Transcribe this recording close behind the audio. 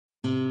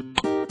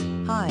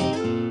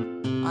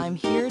I'm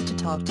here to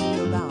talk to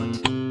you about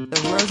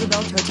the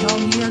Roosevelt Hotel,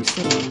 New York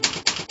City.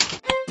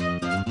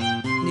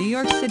 New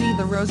York City.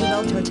 The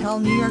Roosevelt Hotel,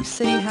 New York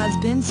City has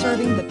been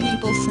serving the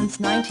people since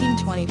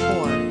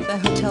 1924.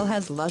 The hotel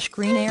has lush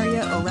green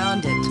area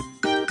around it.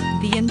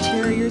 The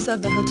interiors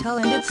of the hotel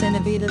and its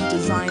innovative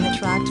design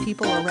attract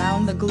people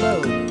around the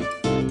globe.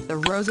 The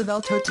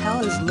Roosevelt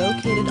Hotel is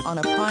located on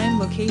a prime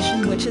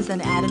location, which is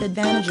an added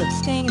advantage of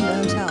staying in the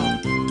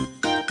hotel.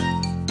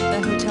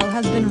 The hotel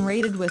has been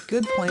rated with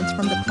good points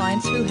from the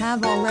clients who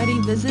have already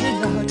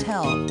visited the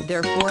hotel.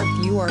 Therefore,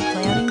 if you are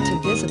planning to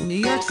visit New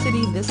York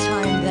City this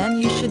time, then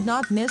you should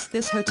not miss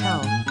this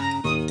hotel.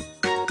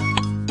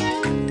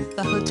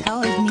 The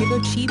hotel is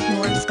neither cheap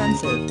nor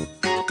expensive.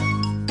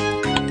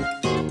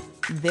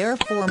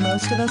 Therefore,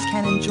 most of us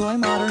can enjoy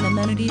modern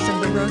amenities of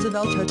the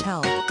Roosevelt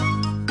Hotel.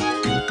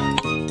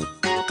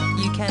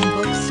 You can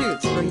book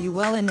suites for you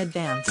well in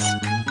advance.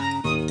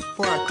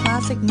 For a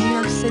classic New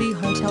York City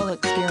hotel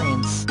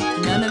experience,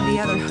 none of the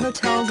other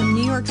hotels in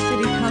New York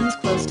City comes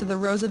close to the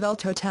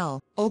Roosevelt Hotel.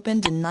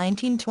 Opened in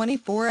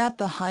 1924 at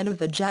the height of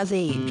the Jazz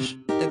Age,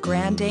 the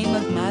Grand Aim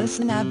of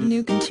Madison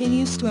Avenue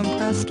continues to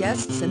impress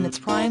guests in its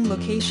prime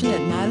location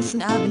at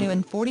Madison Avenue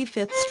and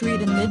 45th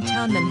Street in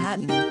Midtown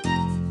Manhattan.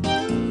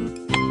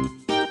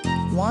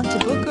 Want to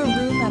book a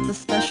room at the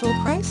special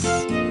price?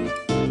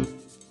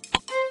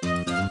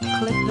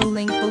 Click the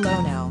link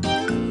below now.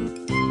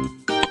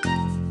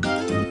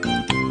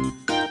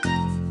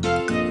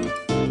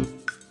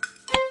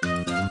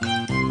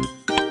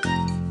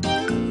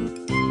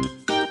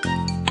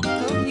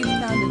 Hope you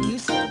found it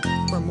useful.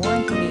 For more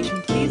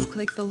information, please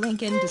click the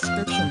link in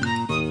description.